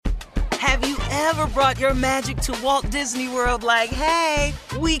Have you ever brought your magic to Walt Disney World like, hey,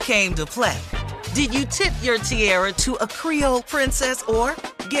 we came to play? Did you tip your tiara to a Creole princess or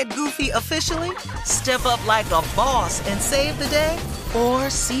get goofy officially? Step up like a boss and save the day? Or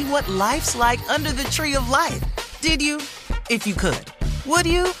see what life's like under the tree of life? Did you? If you could. Would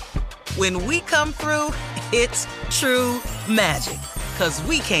you? When we come through, it's true magic. 'Cause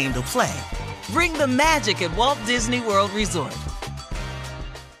we came to play. Bring the magic at Walt Disney World Resort.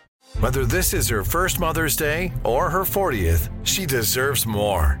 Whether this is her first Mother's Day or her 40th, she deserves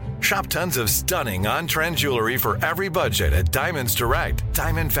more. Shop tons of stunning on-trend jewelry for every budget at Diamonds Direct.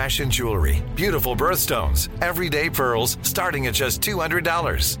 Diamond fashion jewelry, beautiful birthstones, everyday pearls starting at just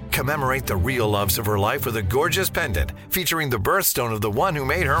 $200. Commemorate the real loves of her life with a gorgeous pendant featuring the birthstone of the one who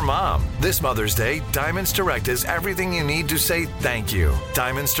made her mom. This Mother's Day, Diamonds Direct is everything you need to say thank you.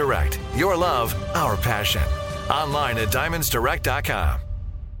 Diamonds Direct, your love, our passion. Online at diamondsdirect.com.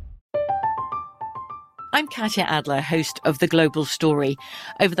 I'm Katya Adler, host of The Global Story.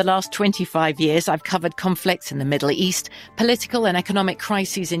 Over the last 25 years, I've covered conflicts in the Middle East, political and economic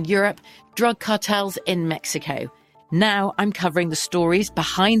crises in Europe, drug cartels in Mexico. Now I'm covering the stories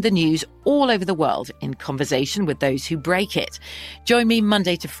behind the news all over the world in conversation with those who break it. Join me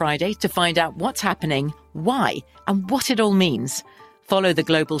Monday to Friday to find out what's happening, why, and what it all means. Follow The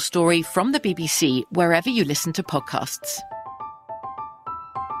Global Story from the BBC wherever you listen to podcasts.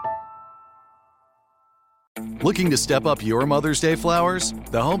 Looking to step up your Mother's Day flowers?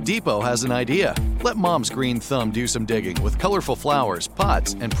 The Home Depot has an idea. Let Mom's green thumb do some digging with colorful flowers,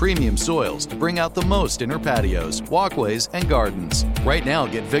 pots, and premium soils to bring out the most in her patios, walkways, and gardens. Right now,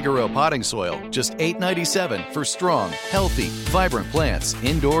 get Vigoro potting soil, just $8.97 for strong, healthy, vibrant plants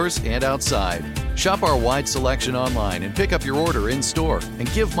indoors and outside. Shop our wide selection online and pick up your order in-store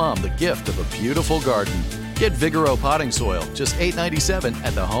and give Mom the gift of a beautiful garden. Get Vigoro potting soil, just $8.97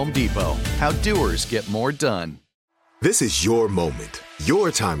 at the Home Depot. How doers get more done. This is your moment,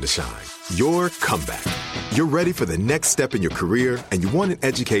 your time to shine, your comeback. You're ready for the next step in your career, and you want an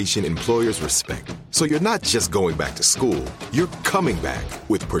education employers respect. So you're not just going back to school, you're coming back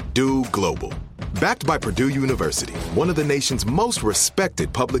with Purdue Global. Backed by Purdue University, one of the nation's most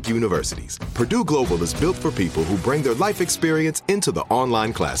respected public universities, Purdue Global is built for people who bring their life experience into the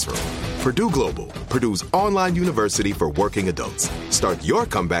online classroom. Purdue Global, Purdue's online university for working adults. Start your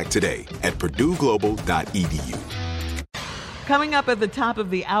comeback today at purdueglobal.edu. Coming up at the top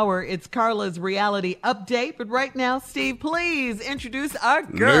of the hour, it's Carla's reality update. But right now, Steve, please introduce our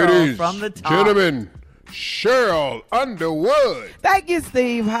girl Ladies, from the top. Gentlemen, Cheryl Underwood. Thank you,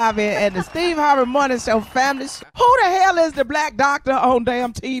 Steve Harvey and the Steve Harvey Morning Show family. Who the hell is the black doctor on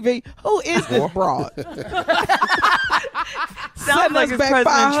damn TV? Who is this broad? Sounds like it's President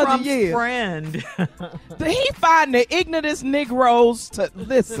 500 Trump's years. friend. He find the ignorantest Negroes to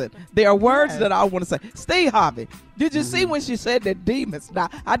listen. There are words that I want to say. Steve Harvey, did you see when she said that demons? Now,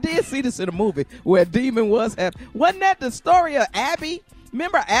 I did see this in a movie where a demon was happy. Wasn't that the story of Abby?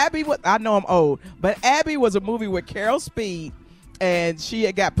 Remember Abby? I know I'm old, but Abby was a movie with Carol Speed, and she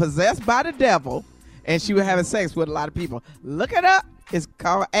had got possessed by the devil, and she was having sex with a lot of people. Look it up. It's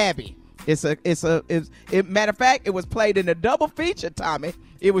called Abby. Matter of fact, it was played in a double feature, Tommy.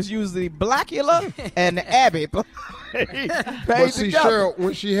 It was usually Blackula and Abby. But see, Cheryl,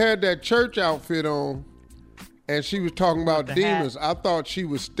 when she had that church outfit on and she was talking about demons, I thought she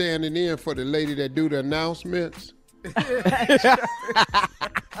was standing in for the lady that do the announcements. You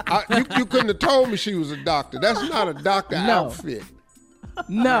couldn't have told me she was a doctor. That's not a doctor outfit.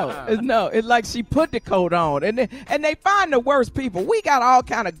 No. It's like she put the coat on, and they find the worst people. We got all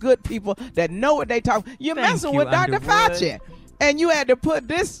kind of good people that know what they talk. You're messing with Dr. Fauci, and you had to put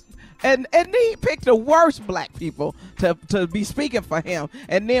this. And he picked the worst black people to be speaking for him.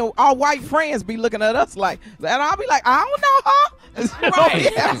 And then our white friends be looking at us like, and I'll be like, I don't know her.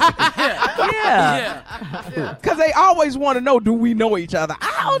 Right. Yeah. Because they always want to know, do we know each other?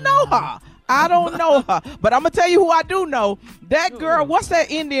 I don't know her. But I'm going to tell you who I do know. That girl, what's that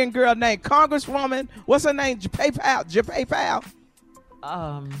Indian girl named? Congresswoman? What's her name? Jepay Pal?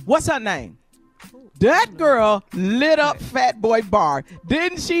 What's her name? That girl lit up Fat Boy Barr.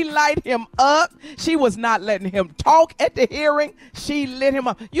 Didn't she light him up? She was not letting him talk at the hearing. She lit him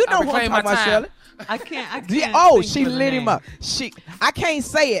up. You know what I'm talking about, Shirley? I can't. She lit him up. I can't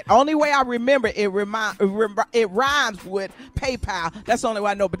say it. Only way I remember it rhymes with PayPal. That's the only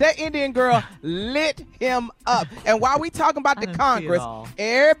way I know. But that Indian girl lit him up. And while we talking about the Congress,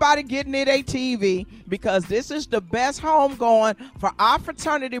 everybody getting it a TV because this is the best home going for our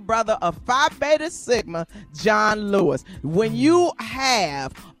fraternity brother of 5 babies Beta Sigma John Lewis. When you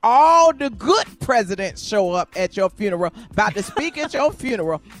have all the good presidents show up at your funeral, about to speak at your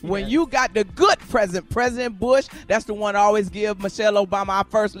funeral, when you got the good President Bush, that's the one that always give Michelle Obama, our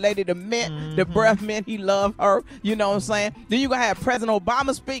first lady, the mint, the breath mint, he loved her, you know what I'm saying? Then you're going to have President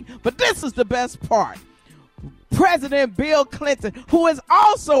Obama speak, but this is the best part. President Bill Clinton, who is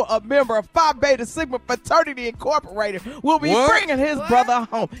also a member of Phi Beta Sigma Fraternity Incorporated, will be bringing his brother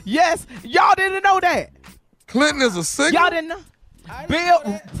home. Yes, y'all didn't know that. Clinton is a Sigma? Y'all didn't know?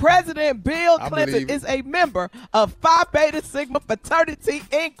 President Bill Clinton is a member of Phi Beta Sigma Fraternity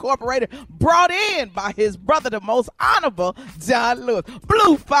Incorporated, brought in by his brother, the most honorable John Lewis.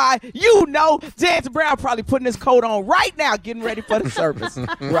 Blue Phi, you know, James Brown probably putting his coat on right now, getting ready for the service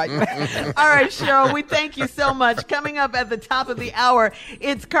right now. All right, Cheryl, we thank you so much. Coming up at the top of the hour,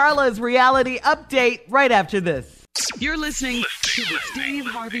 it's Carla's reality update right after this. You're listening to the Steve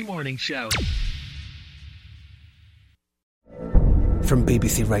Harvey Morning Show. From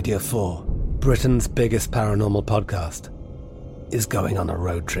BBC Radio 4, Britain's biggest paranormal podcast is going on a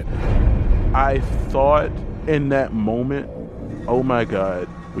road trip. I thought in that moment, oh my God,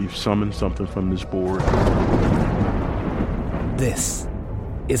 we've summoned something from this board. This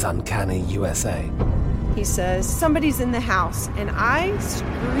is Uncanny USA. He says, somebody's in the house, and I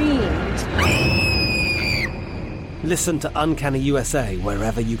screamed. Listen to Uncanny USA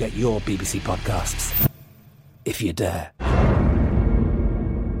wherever you get your BBC podcasts, if you dare.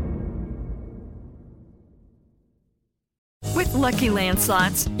 With Lucky Land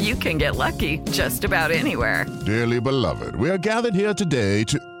Slots, you can get lucky just about anywhere. Dearly beloved, we are gathered here today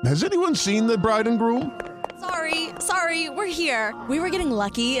to... Has anyone seen the bride and groom? Sorry, we're here. We were getting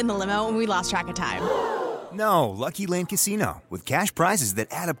lucky in the limo and we lost track of time. No, Lucky Land Casino, with cash prizes that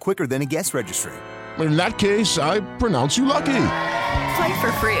add up quicker than a guest registry. In that case, I pronounce you lucky. Play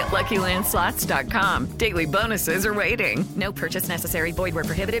for free at LuckyLandSlots.com. Daily bonuses are waiting. No purchase necessary. Void where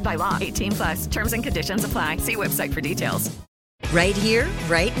prohibited by law. 18+. Terms and conditions apply. See website for details. Right here,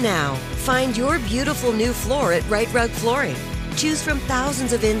 right now. Find your beautiful new floor at Right Rug Flooring. Choose from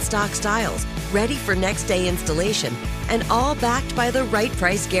thousands of in-stock styles, ready for next day installation, and all backed by the right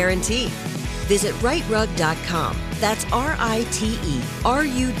price guarantee. Visit rightrug.com. That's RITERUG.com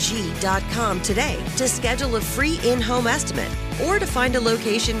today to schedule a free in-home estimate or to find a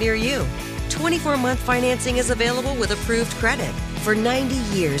location near you. 24-month financing is available with approved credit. For 90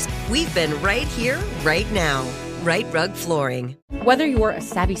 years, we've been right here, right now. Right Rug Flooring. Whether you're a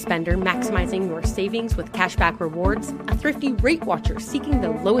savvy spender maximizing your savings with cashback rewards, a thrifty rate watcher seeking the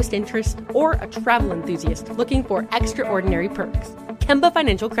lowest interest, or a travel enthusiast looking for extraordinary perks, Kemba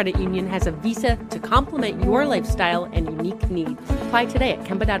Financial Credit Union has a visa to complement your lifestyle and unique needs. Apply today at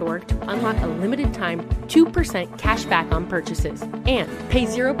Kemba.org to unlock a limited time 2% cash back on purchases and pay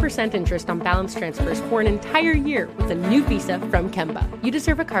 0% interest on balance transfers for an entire year with a new visa from Kemba. You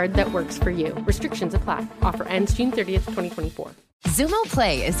deserve a card that works for you. Restrictions apply. Offer ends June 30th, 2024. Xumo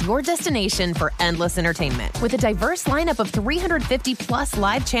Play is your destination for endless entertainment. With a diverse lineup of 350 plus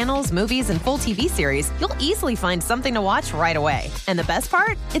live channels, movies, and full TV series, you'll easily find something to watch right away. And the best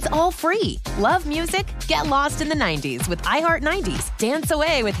part? It's all free. Love music? Get lost in the 90s with iHeart 90s. Dance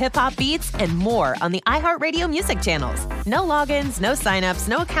away with hip-hop beats and more on the iHeartRadio music channels. No logins, no signups,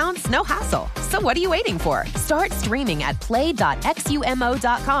 no accounts, no hassle. So what are you waiting for? Start streaming at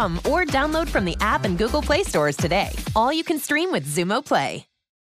play.xumo.com or download from the app and Google Play stores today. All you can stream with Xumo Play.